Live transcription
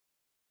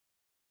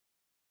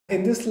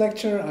In this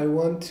lecture, I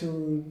want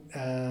to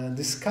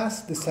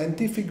discuss the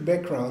scientific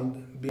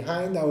background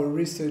behind our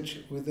research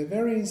with a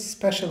very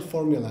special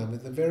formula,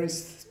 with a very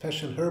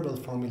special herbal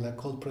formula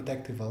called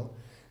Protectival.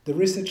 The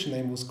research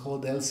name was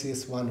called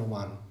LCS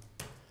 101.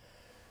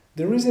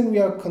 The reason we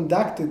have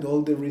conducted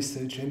all the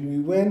research and we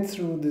went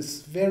through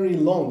this very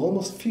long,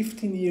 almost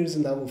 15 years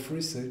now of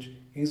research,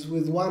 is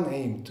with one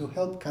aim: to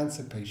help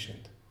cancer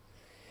patients.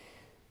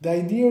 The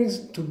idea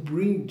is to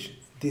bridge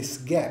this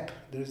gap.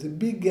 There's a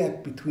big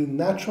gap between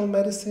natural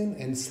medicine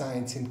and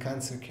science in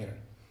cancer care.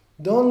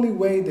 The only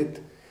way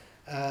that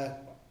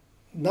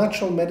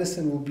natural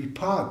medicine will be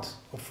part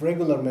of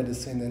regular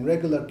medicine and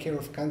regular care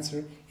of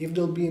cancer if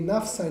there'll be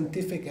enough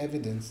scientific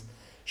evidence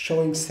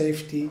showing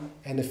safety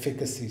and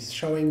efficacy,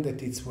 showing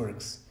that it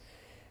works.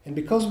 And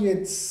because we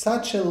had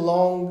such a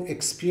long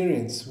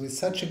experience with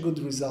such a good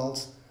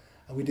results,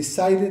 we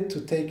decided to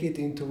take it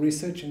into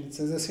research, and it's,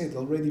 as I said,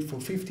 already for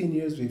 15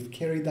 years we've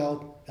carried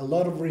out a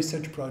lot of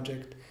research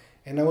projects,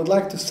 and I would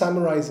like to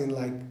summarize in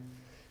like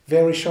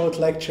very short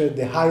lecture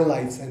the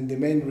highlights and the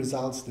main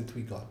results that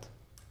we got.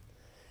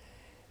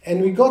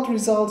 And we got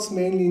results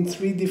mainly in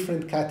three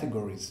different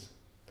categories.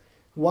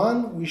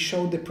 One, we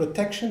showed the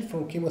protection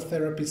from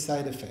chemotherapy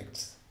side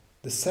effects.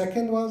 The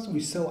second was we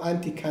saw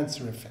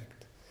anti-cancer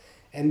effect.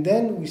 And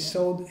then we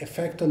saw the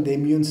effect on the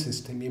immune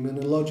system,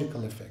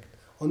 immunological effect.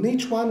 On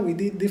each one, we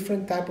did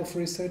different type of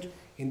research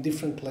in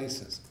different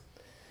places.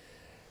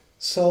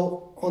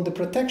 So on the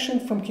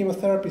protection from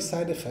chemotherapy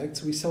side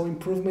effects, we saw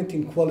improvement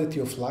in quality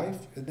of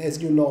life. And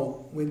as you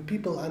know, when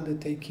people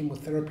undertake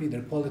chemotherapy,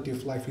 their quality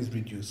of life is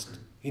reduced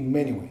in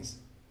many ways.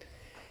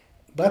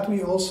 But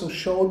we also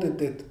showed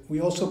that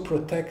we also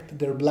protect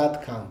their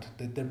blood count,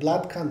 that their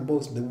blood count,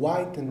 both the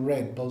white and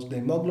red, both the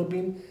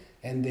hemoglobin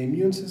and the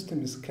immune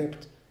system, is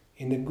kept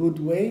in a good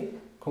way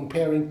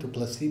comparing to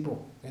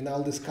placebo. And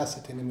I'll discuss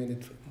it in a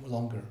minute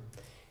longer.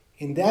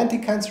 In the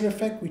anti-cancer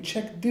effect, we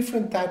checked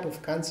different type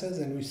of cancers,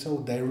 and we saw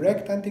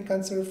direct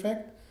anti-cancer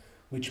effect,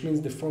 which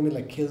means the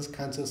formula kills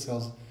cancer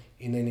cells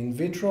in an in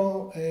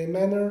vitro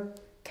manner,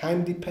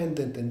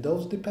 time-dependent and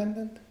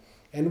dose-dependent.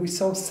 And we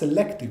saw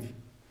selective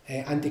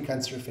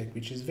anti-cancer effect,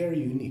 which is very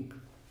unique.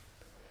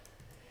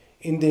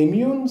 In the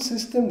immune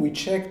system, we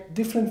checked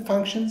different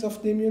functions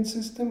of the immune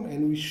system,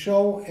 and we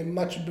show a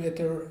much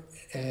better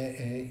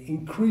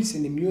increase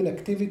in immune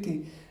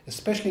activity,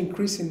 especially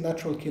increase in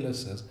natural killer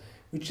cells,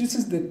 which this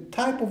is the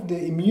type of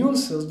the immune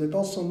cells that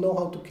also know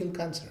how to kill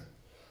cancer.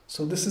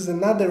 So this is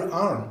another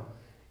arm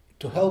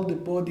to help the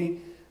body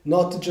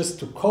not just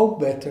to cope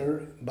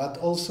better, but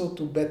also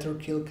to better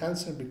kill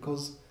cancer,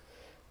 because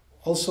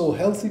also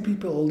healthy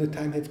people all the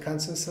time have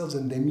cancer cells,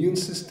 and the immune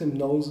system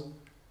knows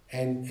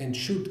and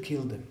should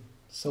kill them.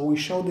 So we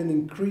showed an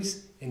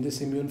increase in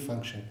this immune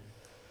function.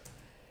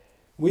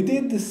 We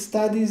did the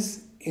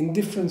studies in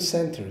different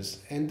centers,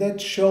 and that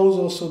shows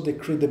also the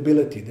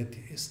credibility, that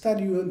a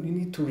study you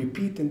need to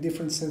repeat in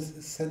different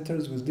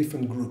centers with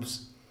different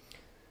groups.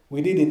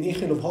 We did in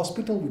Ichilov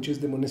Hospital, which is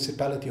the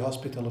municipality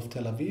hospital of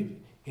Tel Aviv,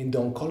 in the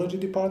oncology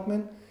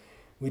department.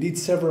 We did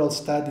several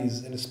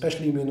studies, and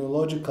especially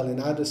immunological and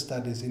other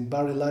studies, in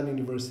Bar Ilan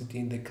University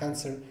in the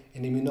Cancer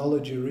and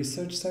Immunology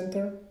Research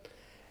Center,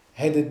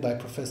 headed by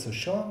Professor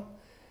Shoam.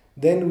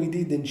 Then we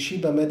did in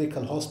Sheba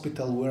Medical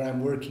Hospital, where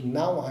I'm working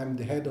now. I'm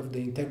the head of the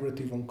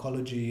Integrative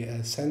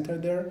Oncology Center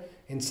there,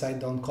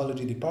 inside the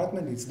oncology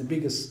department. It's the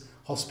biggest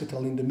hospital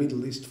in the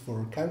Middle East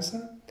for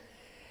cancer.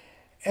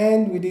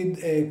 And we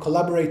did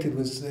collaborated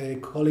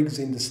with colleagues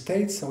in the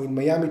States. So in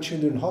Miami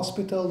Children's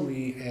Hospital,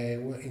 we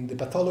in the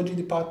pathology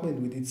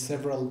department, we did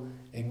several,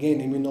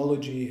 again,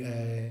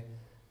 immunology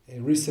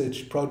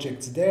research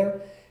projects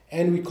there.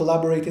 And we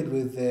collaborated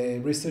with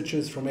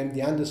researchers from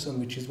MD Anderson,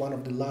 which is one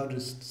of the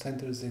largest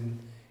centers in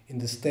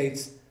the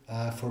States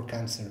for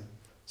cancer.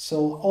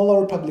 So all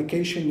our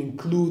publication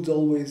includes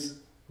always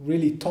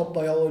really top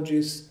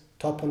biologists,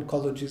 top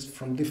oncologists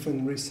from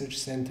different research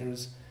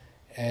centers,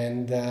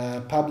 and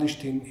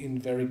published in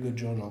very good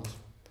journals.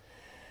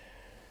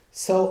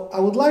 So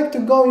I would like to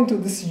go into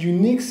this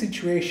unique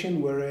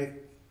situation where a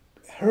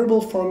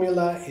herbal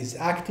formula is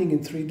acting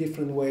in three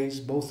different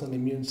ways, both on the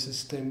immune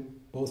system,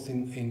 both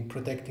in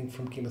protecting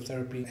from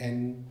chemotherapy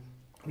and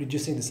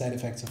reducing the side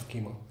effects of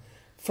chemo.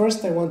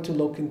 First, I want to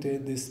look into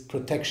this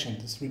protection,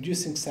 this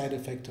reducing side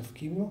effect of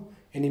chemo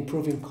and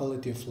improving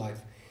quality of life.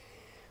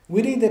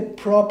 We did a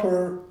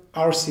proper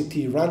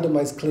RCT,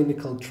 randomized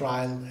clinical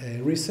trial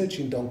research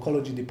in the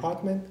oncology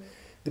department.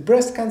 The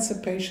breast cancer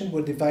patients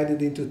were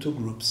divided into two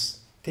groups,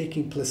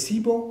 taking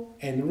placebo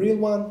and real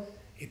one.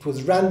 It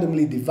was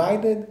randomly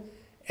divided,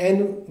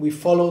 and we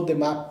followed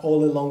them up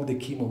all along the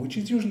chemo, which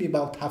is usually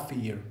about half a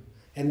year.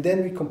 And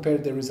then we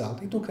compared the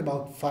result. It took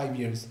about 5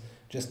 years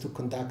just to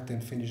conduct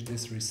and finish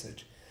this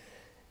research.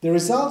 The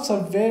results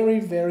are very,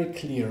 very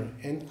clear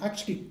and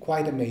actually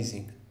quite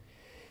amazing.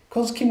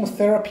 Because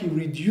chemotherapy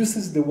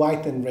reduces the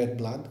white and red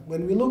blood,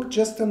 when we look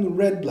just on the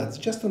red bloods,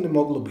 just on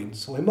hemoglobin,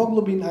 so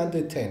hemoglobin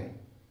under 10,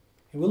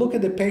 and we look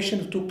at the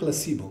patient who took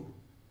placebo,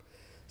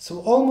 so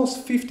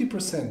almost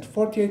 50%,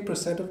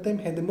 48% of them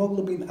had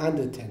hemoglobin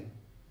under 10.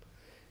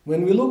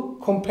 When we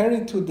compare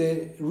it to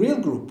the real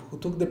group who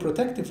took the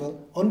Protectival,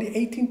 only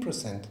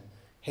 18%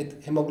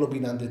 had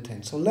hemoglobin under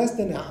 10, so less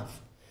than half.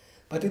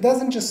 But it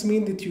doesn't just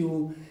mean that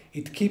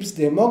it keeps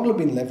the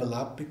hemoglobin level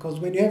up, because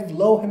when you have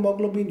low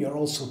hemoglobin, you're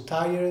also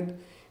tired,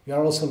 you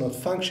are also not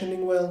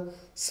functioning well.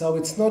 So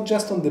it's not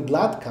just on the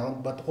blood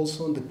count, but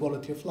also on the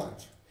quality of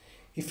life.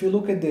 If you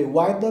look at the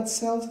white blood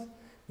cells,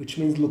 which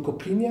means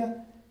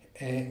leukopenia,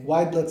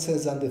 white blood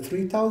cells under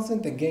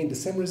 3,000, again the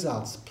same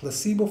results.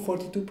 Placebo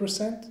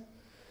 42%.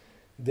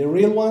 The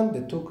real one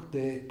that took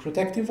the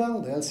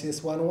Protectival, the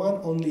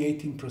LCS101, only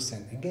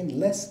 18%. Again,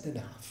 less than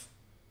half.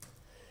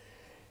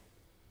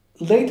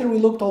 Later we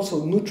looked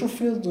also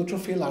neutrophils.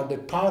 Neutrophils are the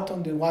part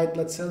on the white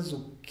blood cells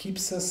who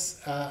keeps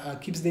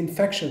the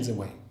infections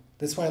away.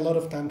 That's why a lot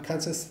of time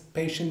cancer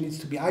patient needs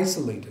to be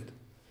isolated,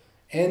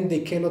 and they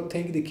cannot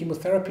take the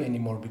chemotherapy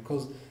anymore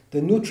because the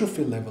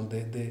neutrophil level,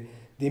 the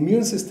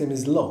immune system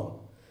is low.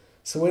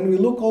 So when we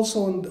look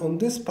also on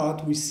this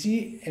part, we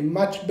see a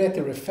much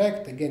better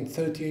effect. Again,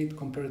 38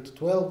 compared to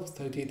 12,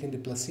 38 in the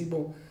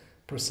placebo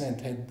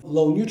percent had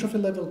low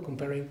neutrophil level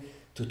comparing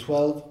to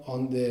 12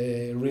 on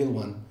the real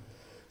one.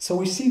 So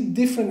we see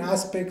different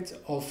aspects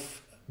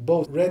of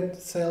both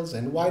red cells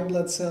and white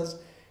blood cells,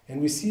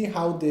 and we see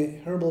how the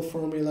herbal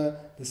formula,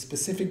 the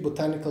specific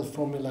botanical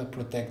formula,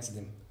 protects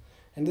them.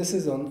 And this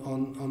is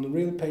on a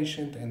real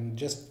patient and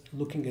just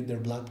looking at their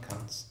blood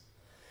counts.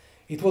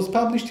 It was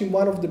published in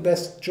one of the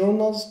best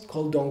journals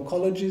called The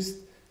Oncologist,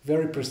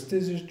 very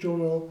prestigious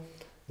journal,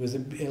 with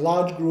a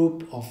large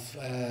group of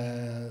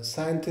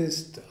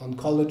scientists,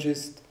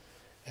 oncologists,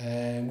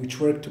 which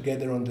worked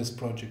together on this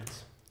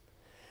project.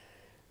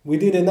 We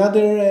did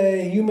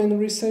another human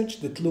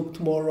research that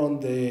looked more on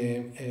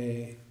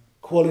the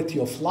quality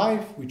of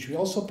life, which we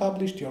also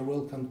published. You are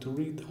welcome to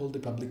read all the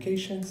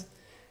publications.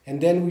 And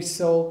then we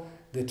saw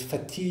that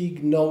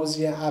fatigue,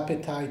 nausea,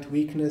 appetite,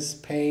 weakness,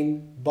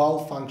 pain,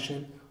 bowel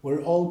function were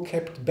all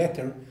kept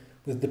better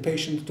with the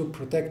patient who took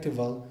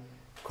Protectival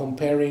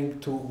comparing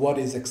to what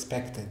is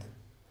expected.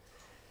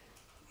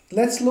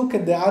 Let's look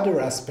at the other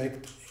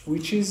aspect,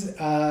 which is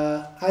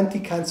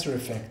anti-cancer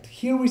effect.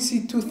 Here we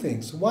see two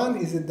things. One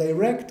is a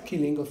direct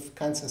killing of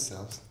cancer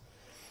cells.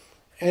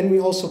 And we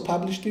also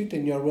published it,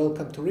 and you're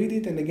welcome to read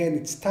it. And again,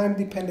 it's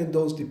time-dependent,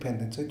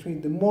 dose-dependent. So it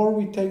means the more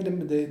we take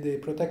the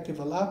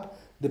Protectival up,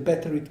 the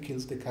better it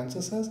kills the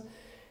cancer cells.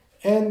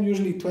 And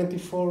usually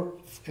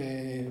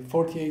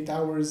 48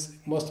 hours,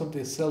 most of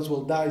the cells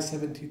will die.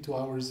 72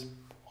 hours,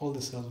 all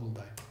the cells will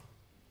die.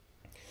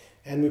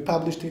 And we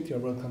published it, you're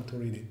welcome to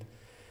read it.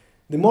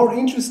 The more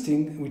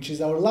interesting, which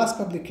is our last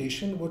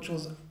publication, which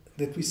was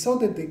that we saw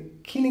that the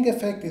killing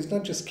effect is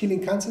not just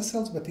killing cancer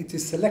cells, but it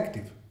is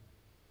selective.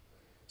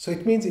 So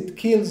it means it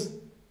kills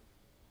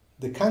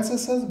the cancer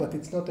cells, but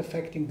it's not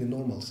affecting the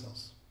normal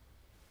cells.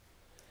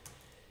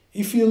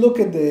 If you look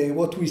at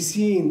what we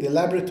see in the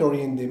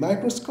laboratory in the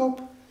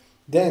microscope,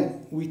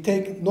 then we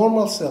take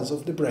normal cells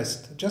of the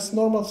breast, just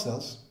normal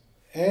cells,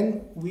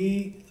 and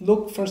we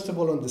look first of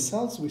all on the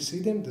cells, we see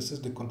them, this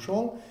is the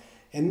control,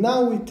 and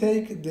now we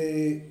take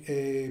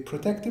the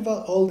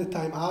Protectival all the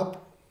time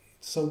up,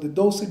 so the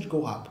dosage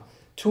go up.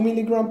 2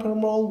 milligram per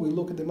mole, we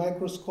look at the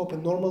microscope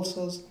and normal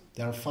cells,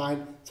 they are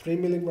fine. 3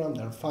 milligram,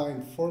 they are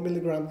fine. 4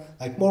 milligram,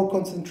 like more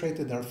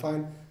concentrated, they are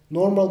fine.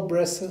 Normal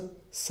breast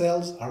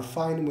cells are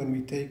fine when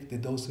we take the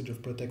dosage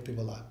of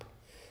Protectival up.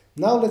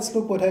 Now let's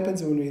look what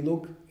happens when we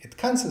look at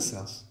cancer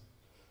cells.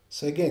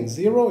 So again,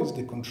 0 is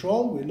the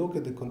control. We look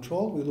at the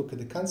control, we look at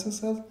the cancer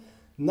cells.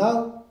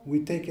 Now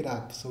we take it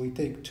up. So we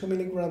take 2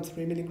 milligram,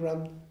 3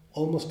 milligram,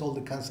 almost all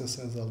the cancer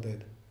cells are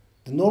dead.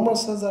 The normal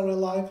cells are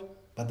alive,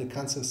 but the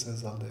cancer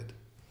cells are dead.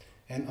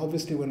 And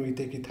obviously when we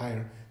take it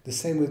higher, the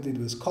same we did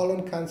with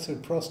colon cancer,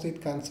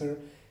 prostate cancer,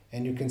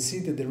 and you can see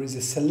that there is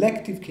a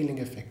selective killing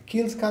effect.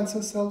 Kills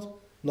cancer cells,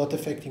 not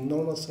affecting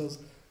normal cells.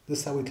 This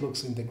is how it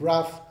looks in the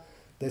graph.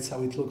 That's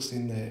how it looks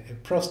in the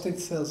prostate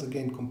cells,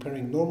 again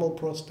comparing normal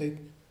prostate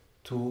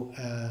to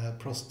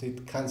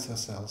prostate cancer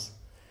cells.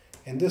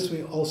 And this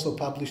we also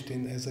published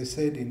in, as I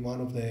said, in one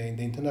of in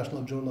the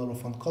International Journal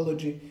of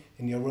Oncology,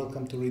 and you're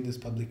welcome to read this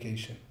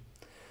publication.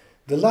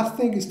 The last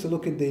thing is to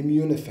look at the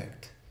immune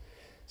effect.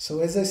 So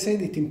as I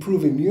said, it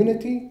improves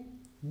immunity,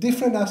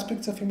 different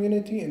aspects of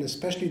immunity, and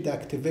especially the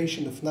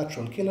activation of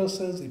natural killer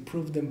cells,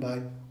 improved them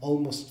by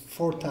almost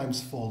 4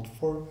 times fold,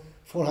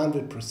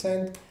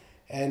 400%.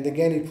 And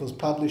again, it was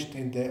published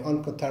in the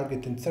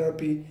Oncotargeted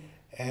Therapy,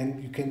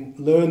 and you can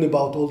learn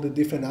about all the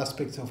different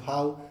aspects of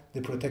how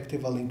the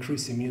Protectival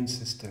increase immune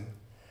system.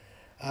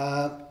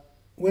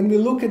 When we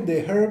look at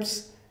the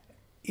herbs,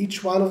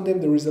 each one of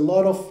them, there is a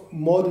lot of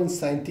modern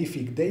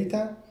scientific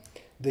data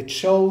that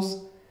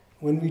shows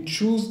when we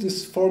choose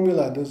this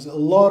formula, there's a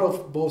lot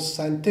of both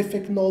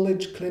scientific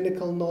knowledge,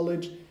 clinical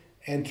knowledge,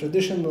 and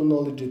traditional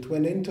knowledge that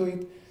went into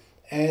it.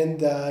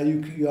 And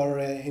you are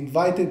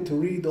invited to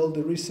read all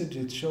the research.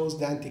 It shows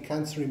the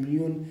anti-cancer,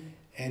 immune,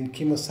 and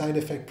chemo side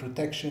effect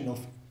protection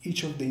of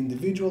each of the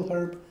individual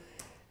herb.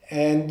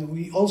 And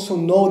we also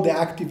know the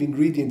active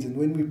ingredients. And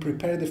when we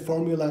prepare the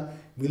formula,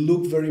 we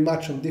look very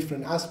much on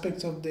different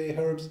aspects of the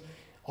herbs.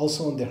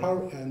 also on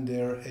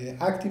their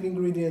active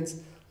ingredients,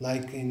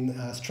 like in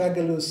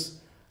astragalus,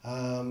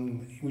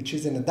 which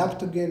is an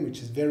adaptogen, which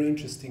is very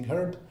interesting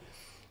herb.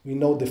 We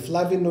know the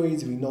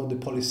flavonoids, we know the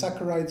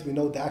polysaccharides, we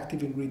know the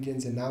active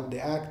ingredients and how they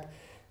act.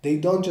 They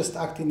don't just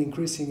act in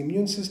increasing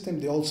immune system,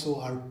 they also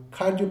are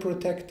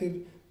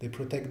cardioprotective. They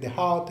protect the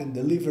heart and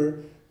the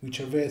liver,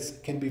 which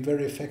can be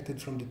very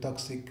affected from the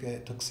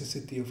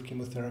toxicity of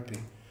chemotherapy.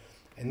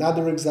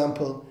 Another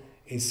example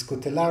is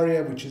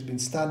scutellaria, which has been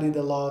studied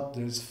a lot.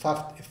 There's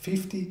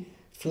 50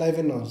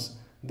 flavonoids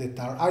that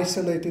are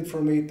isolated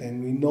from it,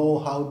 and we know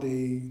how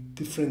the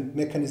different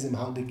mechanism,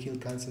 how they kill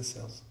cancer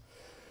cells.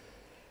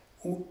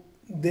 One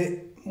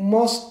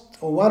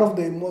of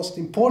the most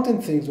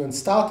important things when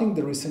starting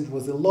the research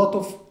was a lot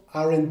of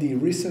R&D,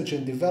 research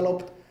and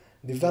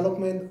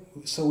development.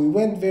 So we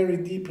went very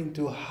deep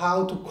into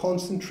how to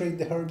concentrate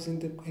the herbs in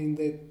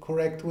the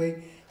correct way,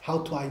 how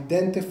to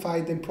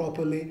identify them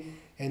properly,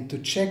 and to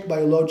check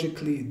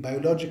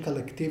biological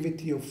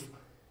activity of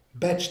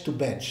batch to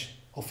batch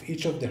of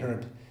each of the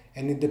herbs.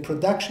 And in the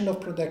production of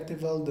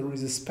Protectival, there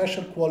is a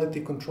special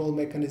quality control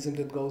mechanism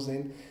that goes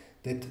in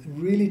that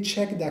really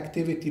check the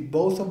activity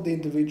both of the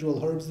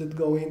individual herbs that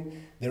go in,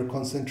 their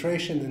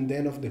concentration, and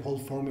then of the whole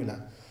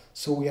formula.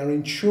 So we are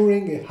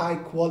ensuring a high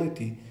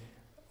quality,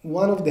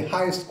 one of the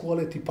highest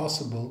quality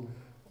possible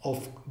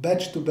of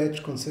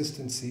batch-to-batch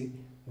consistency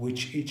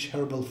with each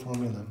herbal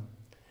formula.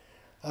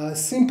 A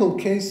simple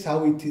case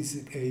how it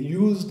is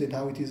used and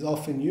how it is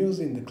often used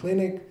in the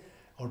clinic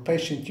or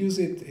patient use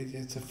it.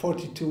 It's a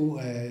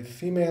 42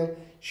 female.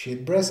 She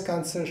had breast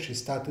cancer. She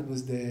started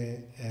with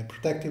the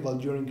Protectival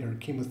during her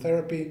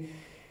chemotherapy.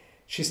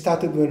 She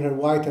started when her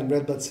white and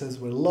red blood cells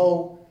were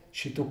low.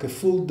 She took a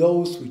full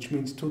dose, which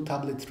means 2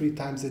 tablets 3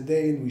 times a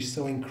day, and we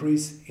saw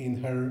increase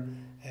in her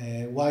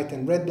white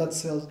and red blood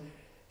cells.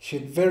 She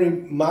had very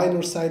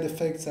minor side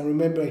effects. I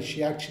remember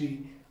she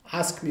actually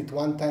asked me at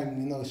one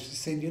time, she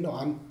said,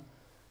 I'm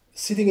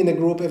sitting in a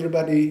group,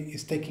 everybody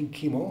is taking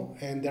chemo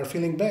and they're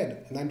feeling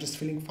bad, and I'm just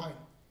feeling fine.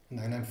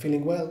 And I'm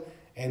feeling well,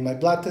 and my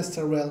blood tests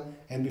are well,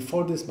 and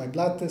before this my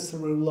blood tests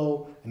were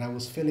low, and I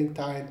was feeling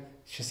tired.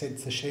 She said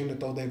it's a shame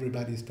that all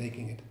everybody is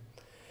taking it.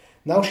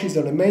 Now she's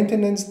on a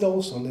maintenance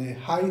dose, on a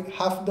high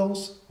half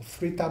dose of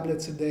 3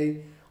 tablets a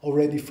day,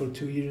 already for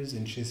 2 years,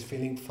 and she's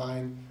feeling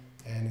fine,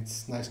 and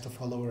it's nice to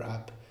follow her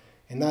up.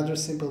 Another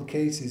simple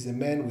case is a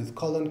man with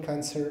colon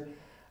cancer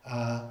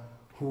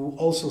who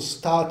also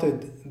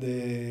started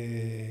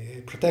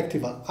the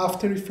Protectival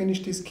after he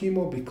finished his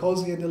chemo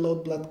because he had a low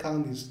blood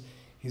count.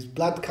 His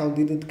blood count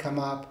didn't come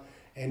up,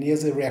 and he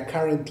has a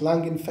recurrent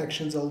lung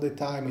infections all the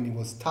time, and he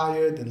was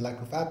tired and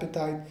lack of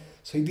appetite,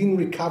 so he didn't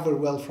recover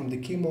well from the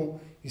chemo.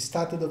 He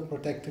started on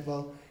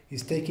Protectival.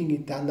 He's taking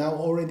it down now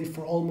already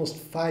for almost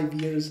 5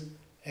 years,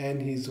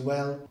 and he's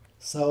well.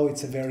 So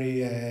it's a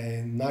very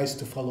nice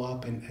to follow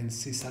up and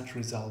see such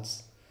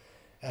results.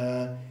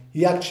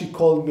 He actually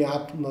called me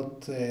up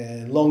not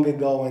long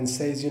ago and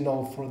says,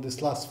 for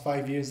this last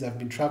 5 years I've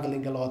been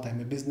traveling a lot.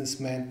 I'm a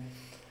businessman.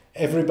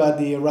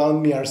 Everybody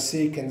around me are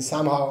sick, and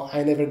somehow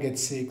I never get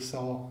sick.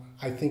 So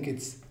I think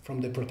it's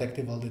from the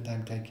Protectival that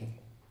I'm taking.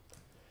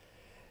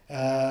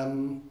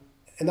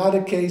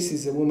 Another case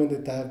is a woman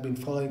that I've been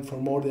following for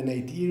more than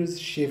 8 years.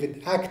 She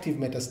had active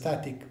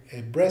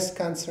metastatic breast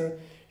cancer.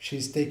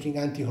 She's taking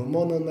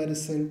anti-hormonal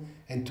medicine,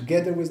 and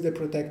together with the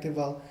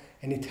Protectival,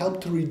 and it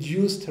helped to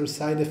reduce her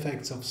side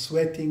effects of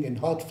sweating and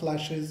hot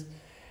flashes,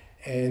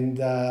 and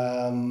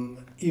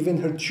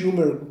even her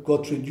tumor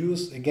got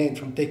reduced, again,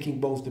 from taking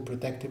both the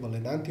Protectival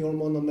and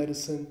anti-hormonal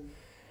medicine.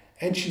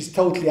 And she's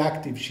totally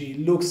active. She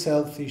looks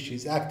healthy.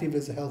 She's active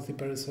as a healthy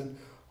person,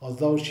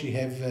 although she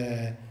have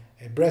a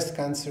breast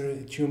cancer,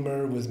 a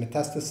tumor with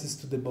metastasis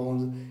to the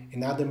bones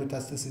and other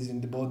metastases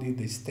in the body.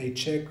 They stay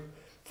checked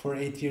for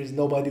 8 years.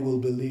 Nobody will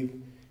believe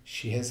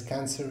she has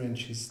cancer, and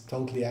she's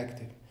totally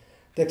active.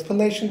 The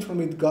explanation from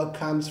it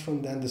comes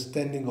from the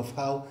understanding of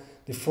how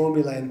the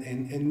formula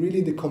and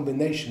really the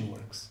combination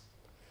works.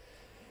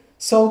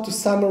 So to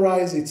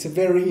summarize, it's a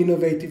very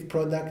innovative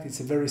product. It's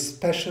a very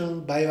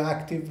special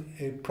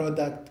bioactive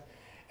product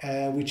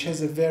which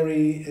has a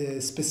very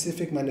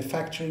specific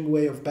manufacturing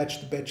way of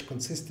batch-to-batch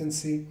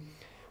consistency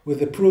with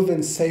a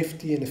proven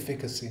safety and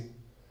efficacy.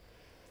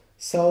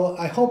 So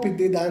I hope it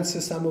did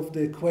answer some of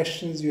the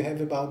questions you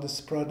have about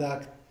this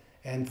product,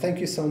 and thank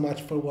you so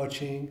much for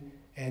watching,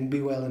 and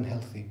be well and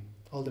healthy.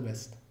 All the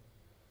best.